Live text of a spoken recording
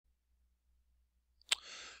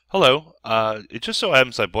Hello. It just so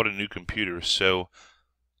happens I bought a new computer, so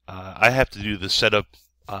I have to do the setup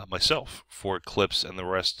myself for Eclipse and the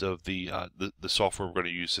rest of the software we're going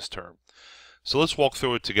to use this term. So let's walk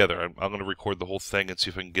through it together. I'm going to record the whole thing and see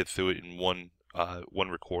if I can get through it in one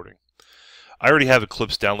recording. I already have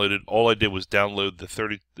Eclipse downloaded. All I did was download the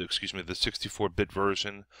 64-bit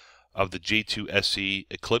version of the J2SE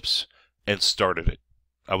Eclipse and started it.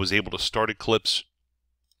 I was able to start Eclipse.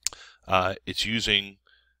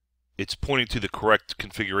 It's pointing to the correct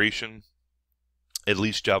configuration, at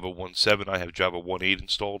least Java 1.7. I have Java 1.8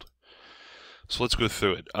 installed. So let's go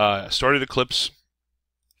through it. I started Eclipse.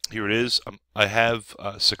 Here it is. I have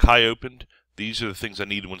Sakai opened. These are the things I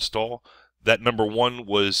need to install. That number one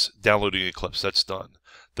was downloading Eclipse. That's done.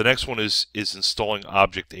 The next one is installing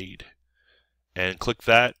Object Aid. And click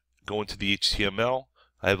that. Go into the HTML.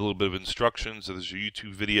 I have a little bit of instructions. There's a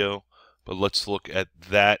YouTube video. But let's look at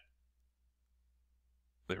that.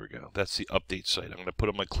 There we go. That's the update site. I'm going to put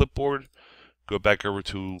on my clipboard, go back over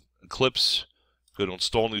to Eclipse, go to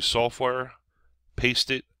install new software, paste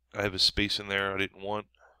it. I have a space in there I didn't want.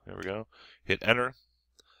 There we go. Hit enter.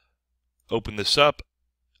 Open this up.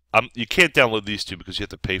 You can't download these two because you have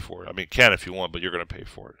to pay for it. I mean, you can if you want, but you're going to pay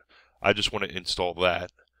for it. I just want to install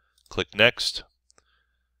that. Click next.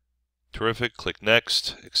 Terrific. Click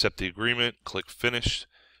next. Accept the agreement. Click finish.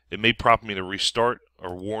 It may prompt me to restart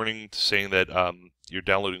or warning saying that you're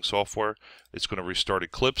downloading software. It's going to restart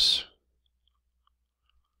Eclipse.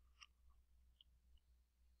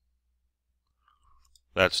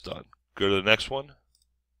 That's done. Go to the next one.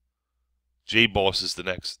 Jboss is the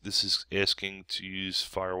next. This is asking to use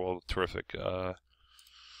firewall. Terrific. Give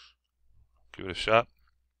it a shot.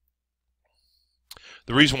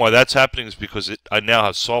 The reason why that's happening is because I now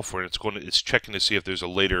have software and it's checking to see if there's a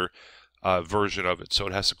later version of it. So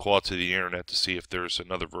it has to call out to the internet to see if there's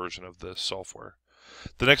another version of the software.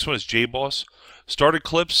 The next one is Jboss. Start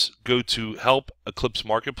Eclipse, go to Help Eclipse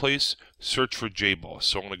Marketplace, search for Jboss.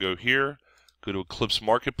 So I'm going to go here, go to Eclipse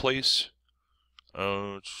Marketplace.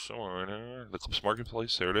 It's somewhere in there. The Eclipse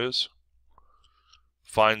Marketplace, there it is.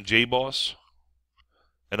 Find Jboss.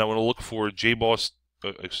 And I want to look for Jboss.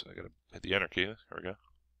 I got to hit the enter key. There we go.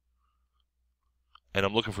 And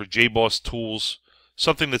I'm looking for Jboss Tools.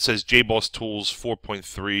 Something that says Jboss Tools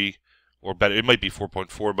 4.3 or better. It might be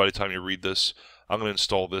 4.4 by the time you read this. I'm going to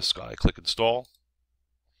install this guy. Click install.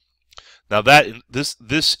 Now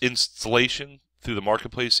this installation through the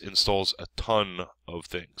marketplace installs a ton of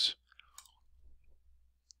things.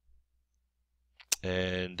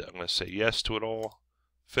 And I'm going to say yes to it all.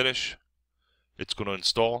 Finish. It's going to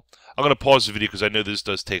install. I'm going to pause the video because I know this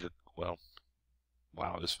does take wow,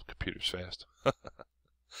 this computer's fast.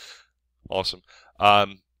 Awesome.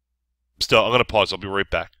 Still, I'm going to pause. I'll be right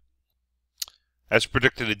back. As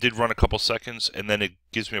predicted, it did run a couple seconds, and then it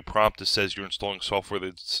gives me a prompt that says you're installing software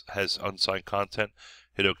that has unsigned content.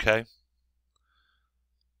 Hit OK.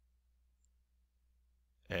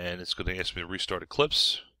 And it's going to ask me to restart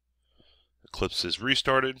Eclipse. Eclipse is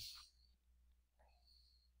restarted.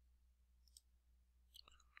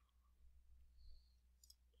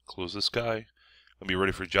 Close this guy. I'll be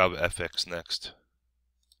ready for JavaFX next.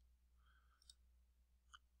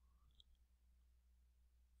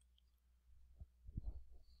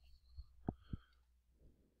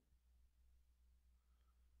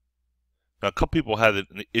 Now, a couple people had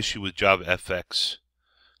an issue with JavaFX.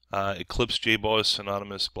 Eclipse, Jboss,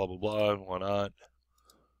 anonymous, blah, blah, blah. Why not?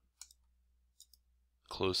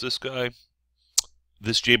 Close this guy.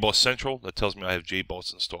 This Jboss Central, that tells me I have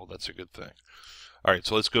Jboss installed. That's a good thing. All right,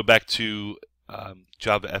 so let's go back to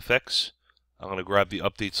JavaFX. I'm going to grab the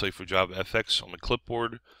update site for JavaFX on my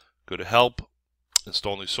clipboard. Go to Help,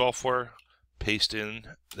 Install New Software, paste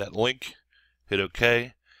in that link, hit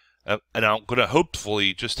OK. And I'm going to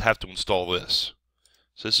hopefully just have to install this.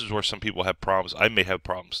 So this is where some people have problems. I may have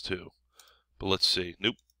problems too. But let's see.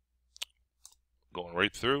 Nope. Going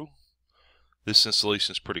right through. This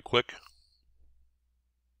installation is pretty quick.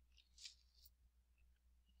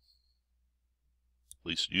 At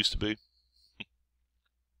least it used to be.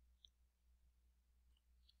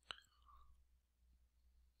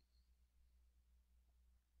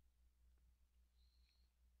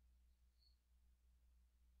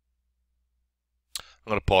 I'm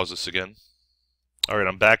going to pause this again. Alright,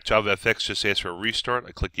 I'm back. JavaFX just asked for a restart.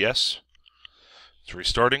 I click yes. It's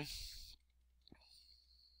restarting.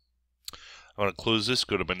 I'm going to close this,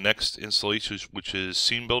 go to my next installation, which is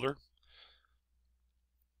Scene Builder.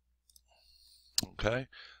 Okay.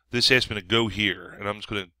 This asks me to go here, and I'm just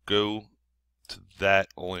going to go to that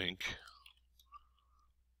link.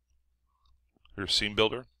 Here's Scene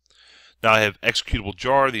Builder. Now I have executable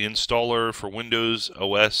jar, the installer for Windows,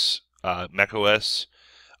 OS, Mac OS.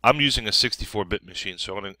 I'm using a 64-bit machine,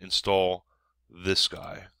 so I'm going to install this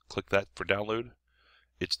guy. Click that for download.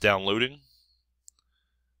 It's downloading.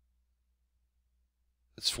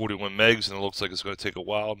 It's 41 megs, and it looks like it's going to take a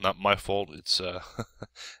while. Not my fault. It's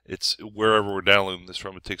it's wherever we're downloading this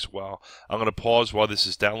from. It takes a while. I'm going to pause while this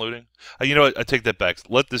is downloading. You know what? I take that back.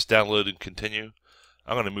 Let this download and continue.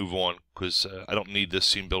 I'm going to move on because I don't need this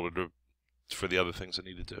scene builder for the other things I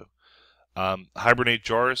need to do. Hibernate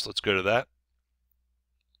jars. Let's go to that.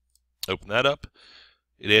 Open that up.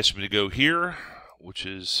 It asks me to go here, which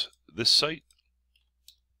is this site.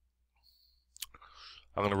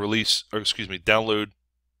 I'm going to download.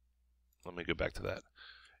 Let me go back to that.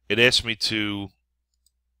 It asks me to,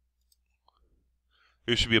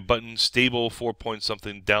 there should be a button, stable 4 point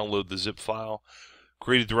something, download the zip file,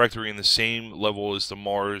 create a directory in the same level as the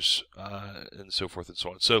Mars, and so forth and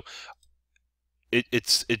so on. So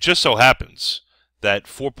it just so happens that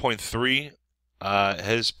 4.3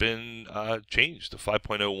 has been changed to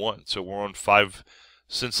 5.01. So we're on 5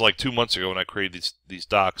 since like 2 months ago when I created these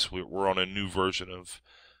docs. We're on a new version of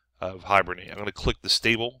Hibernate. I'm going to click the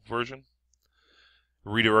stable version.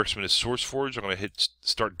 Redirects me to SourceForge. I'm going to hit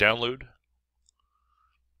start download.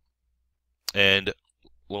 And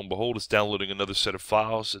lo and behold, it's downloading another set of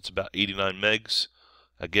files. It's about 89 megs.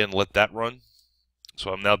 Again, let that run.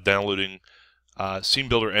 So I'm now downloading Scene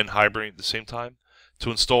Builder and Hibernate at the same time. To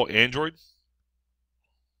install Android,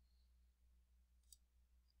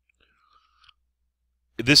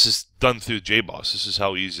 this is done through Jboss. This is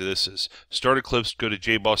how easy this is. Start Eclipse, go to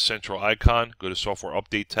Jboss Central icon, go to Software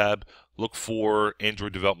Update tab, look for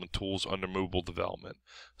Android Development Tools under Mobile Development.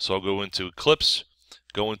 So I'll go into Eclipse,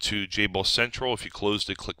 go into Jboss Central. If you closed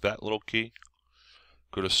it, click that little key.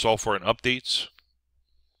 Go to Software and Updates,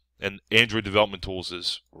 and Android Development Tools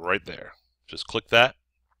is right there. Just click that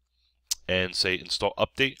and say Install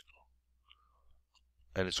Update,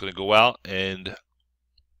 and it's going to go out and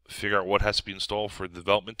figure out what has to be installed for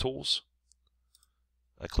development tools.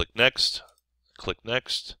 I click next,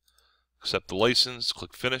 accept the license,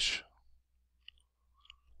 click finish.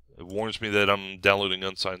 It warns me that I'm downloading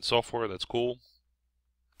unsigned software. That's cool.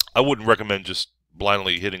 I wouldn't recommend just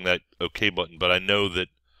blindly hitting that OK button, but I know that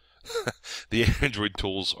the Android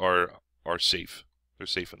tools are safe. They're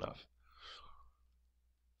safe enough.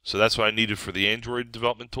 So that's what I needed for the Android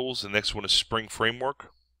development tools. The next one is Spring Framework.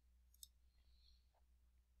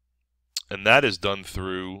 And that is done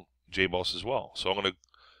through Jboss as well. So I'm going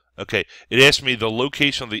to, okay, it asked me the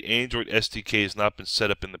location of the Android SDK has not been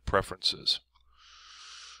set up in the preferences.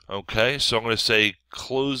 Okay, so I'm going to say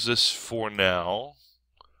close this for now.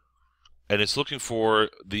 And it's looking for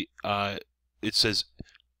the, it says,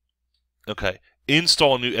 okay,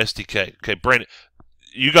 install a new SDK. Okay, Brandon,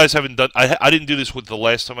 you guys haven't done, I didn't do this with the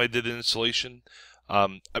last time I did an installation.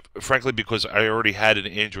 Frankly, because I already had an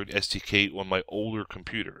Android SDK on my older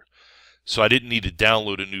computer. So I didn't need to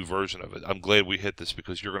download a new version of it. I'm glad we hit this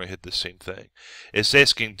because you're going to hit the same thing. It's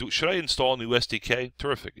asking, should I install a new SDK?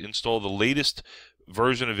 Terrific. Install the latest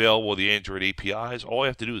version available of the Android APIs. All I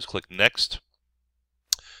have to do is click Next,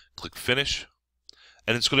 click Finish,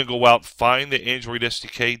 and it's going to go out, find the Android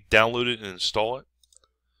SDK, download it, and install it.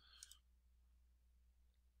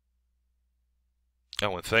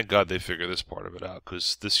 Oh, and thank God they figured this part of it out,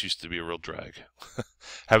 because this used to be a real drag.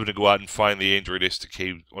 Having to go out and find the Android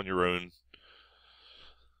SDK on your own.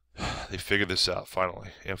 They figured this out, finally,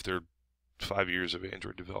 after 5 years of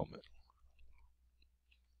Android development.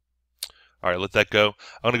 All right, let that go.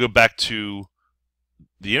 I'm going to go back to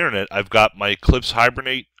the internet. I've got my Eclipse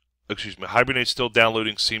Hibernate. Excuse me, Hibernate's still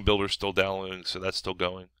downloading. Scene Builder's still downloading, so that's still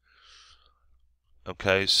going.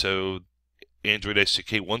 Okay, so Android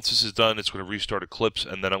SDK. Once this is done, it's going to restart Eclipse,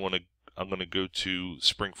 and then I'm going to go to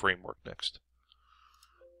Spring Framework next.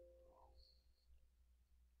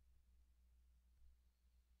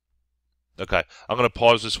 Okay, I'm going to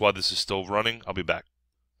pause this while this is still running. I'll be back.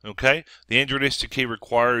 Okay, the Android SDK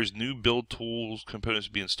requires new build tools components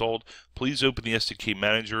to be installed. Please open the Sdk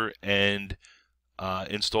Manager and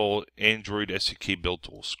install Android SDK build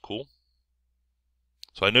tools. Cool.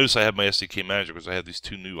 So I notice I have my Sdk Manager because I have these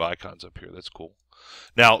two new icons up here. That's cool.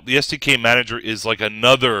 Now, the Sdk Manager is like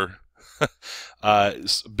another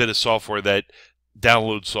bit of software that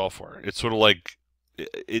downloads software. It's sort of like,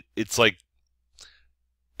 it's like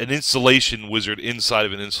an installation wizard inside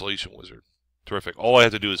of an installation wizard. Terrific. All I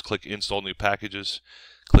have to do is click Install New Packages,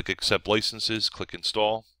 click Accept Licenses, click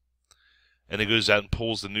Install, and it goes out and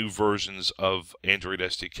pulls the new versions of Android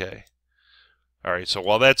SDK. All right, so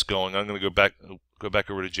while that's going, I'm going to go back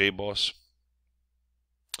over to Jboss,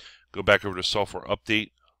 go back over to Software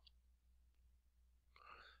Update,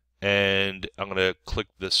 and I'm going to click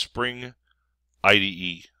the Spring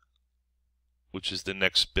IDE, which is the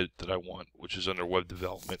next bit that I want, which is under web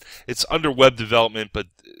development. It's under web development, but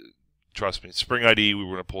trust me, Spring IDE, we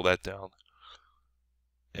were going to pull that down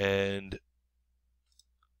and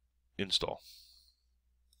install.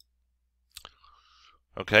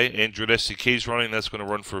 Okay, Android SDK is running. That's going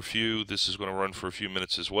to run for a few. This is going to run for a few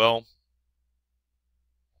minutes as well.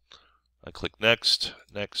 I click next,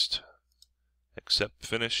 next, accept,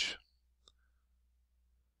 finish.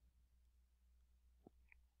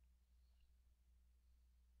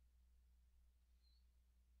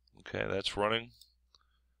 Okay, that's running.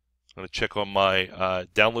 I'm going to check on my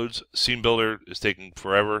downloads. Scene Builder is taking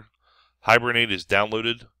forever. Hibernate is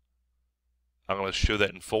downloaded. I'm going to show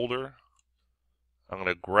that in folder. I'm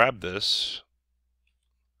going to grab this.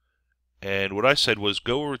 And what I said was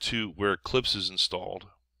go over to where Eclipse is installed.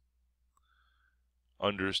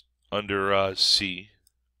 Under C,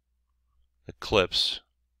 Eclipse,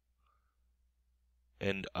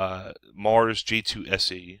 and Mars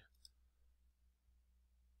J2SE.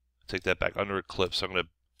 Take that back under Eclipse. I'm going to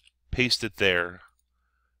paste it there,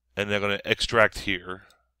 and I'm going to extract here,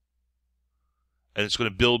 and it's going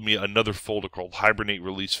to build me another folder called Hibernate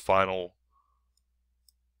Release Final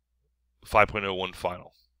 5.01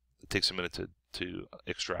 Final. It takes a minute to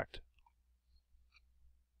extract.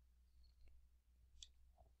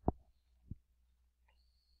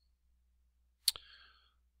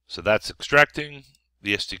 So that's extracting.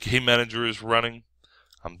 The Sdk Manager is running.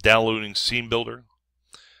 I'm downloading Scene Builder.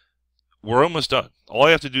 We're almost done. All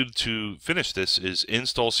I have to do to finish this is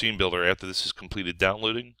install Scene Builder after this is completed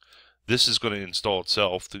downloading. This is going to install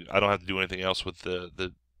itself. I don't have to do anything else with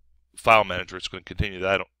the file manager. It's going to continue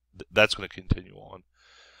that. That's going to continue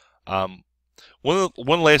on.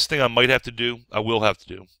 One last thing I might have to do, I will have to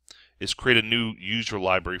do, is create a new user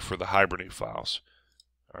library for the Hibernate files.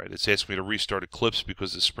 All right, it's asking me to restart Eclipse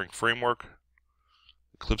because of the Spring Framework.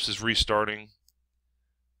 Eclipse is restarting.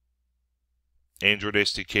 Android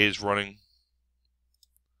SDK is running.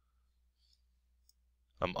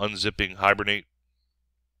 I'm unzipping Hibernate.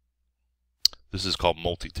 This is called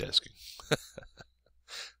multitasking.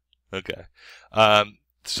 Okay.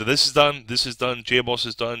 So this is done. This is done. Jboss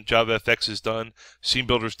is done. JavaFX is done. Scene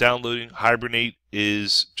Builder is downloading. Hibernate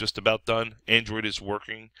is just about done. Android is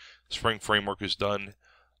working. Spring Framework is done.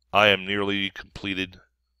 I am nearly completed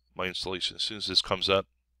my installation. As soon as this comes up,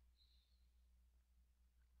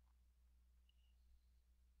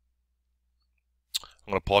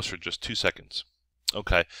 I'm going to pause for just 2 seconds.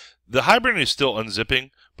 Okay. The Hibernate is still unzipping,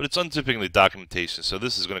 but it's unzipping the documentation, so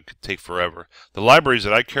this is going to take forever. The libraries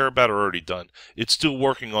that I care about are already done. It's still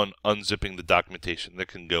working on unzipping the documentation. That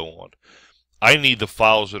can go on. I need the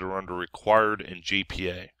files that are under required and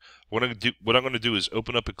JPA. What I'm going to do is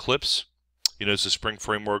open up Eclipse. You know, it's the Spring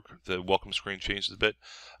Framework. The welcome screen changed a bit.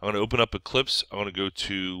 I'm going to open up Eclipse. I'm going to go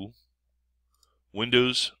to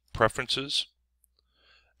Windows, Preferences.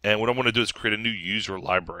 And what I want to do is create a new user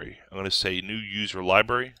library. I'm going to say New User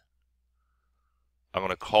Library. I'm going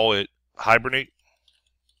to call it Hibernate.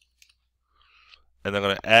 And I'm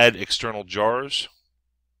going to add external jars.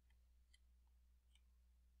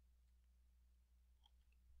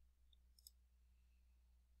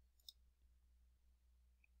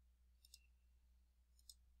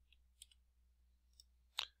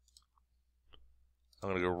 I'm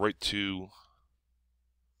going to go right to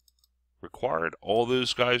required. All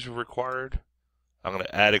those guys are required. I'm going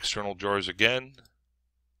to add external jars again.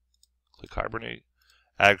 Click Hibernate.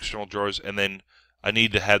 Add external jars. And then I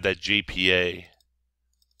need to have that JPA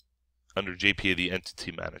under JPA, the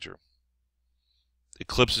Entity Manager.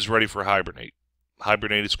 Eclipse is ready for Hibernate.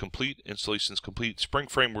 Hibernate is complete. Installation is complete. Spring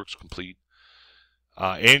Framework is complete.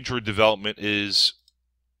 Android development is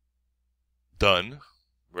done.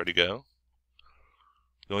 Ready to go.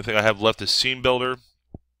 The only thing I have left is Scene Builder.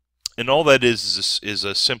 And all that is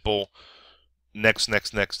a simple next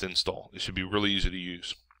install. It should be really easy to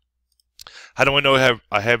use. How do I know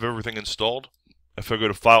I have everything installed? If I go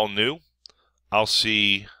to File, New, I'll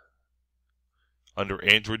see under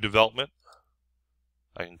Android development,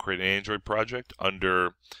 I can create an Android project.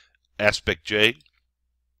 Under Aspect J,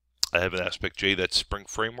 I have an Aspect J, that's Spring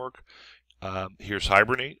Framework. Here's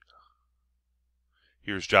Hibernate.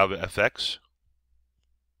 Here's JavaFX.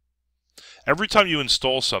 Every time you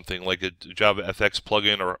install something like a JavaFX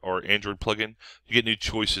plugin or Android plugin, you get new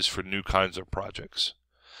choices for new kinds of projects.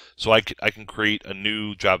 So I can create a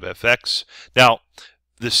new JavaFX. Now,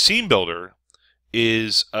 the Scene Builder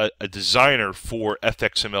is a designer for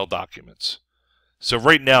FXML documents. So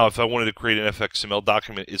right now, if I wanted to create an FXML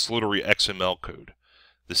document, it's literally XML code.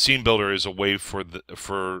 The scene builder is a way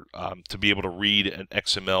to be able to read an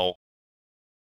XML